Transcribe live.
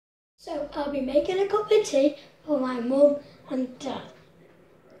So I'll be making a cup of tea for my mum and dad.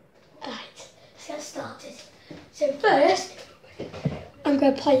 Right, let's get started. So first, I'm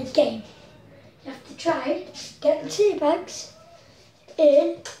going to play a game. You have to try and get the tea bags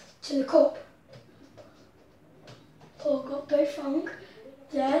in to the cup. All got both wrong.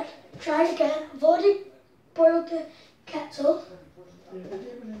 Then try again. I've already boiled the kettle.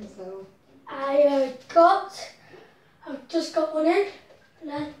 I've just got one in. And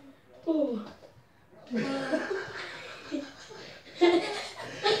then, ooh.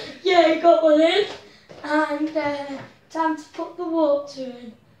 Yeah, I got one in. And time to put the water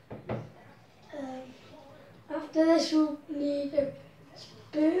in. After this, we'll need a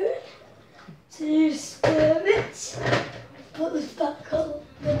spoon to stir it. Put this back on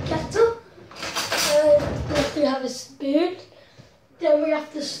the kettle. We have to have a spoon. Then we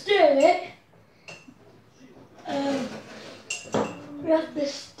have to stir it. We have to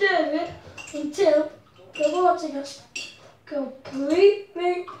stir it until the water gets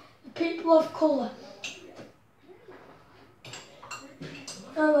completely people of colour.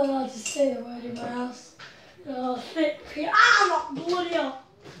 I'm not allowed to say the word in my house. Oh, thick people. I'm not bloody hell.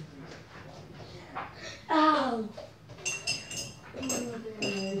 Ow.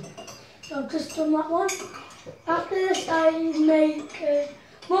 I've just done that one. After this, I make.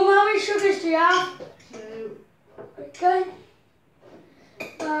 Mum, how many sugars do you have? 2. Okay.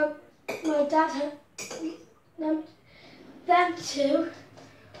 My dad had them 2.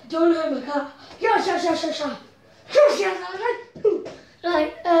 Don't know my car. Yes.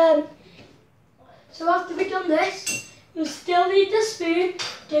 Right. So after we've done this, you still need the spoon.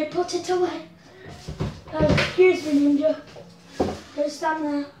 Don't put it away. Excuse me, Ninja. Don't stand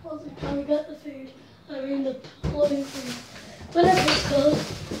there while they're trying to get the food. I mean the bloody food. Whatever it's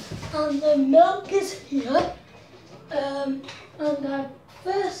called. And the milk is here. And I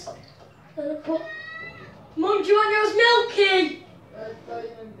first gonna put. Mum, do you want yours milky?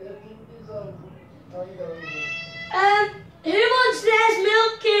 Who wants theirs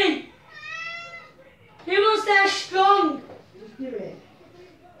milky? Who wants theirs strong? Just do it.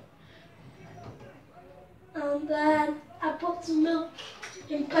 And then I put some milk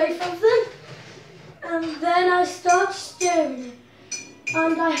in both of them. And then I start stirring it.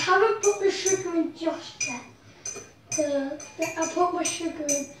 And I haven't put the sugar in just yet. I put my sugar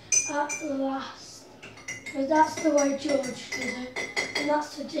in at last. Because that's the way George does it. And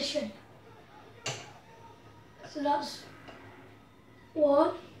that's tradition. So that's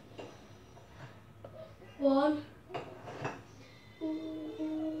 1.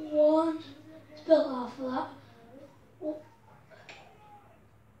 Spill half of that.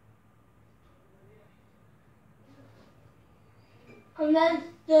 And then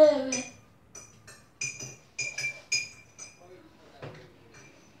stir it.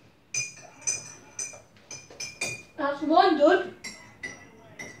 That's 1 done.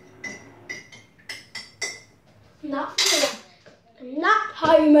 And that's 4. And that's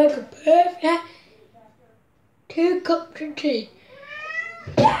how you make a perfect 2 cups of tea.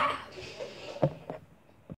 Yeah!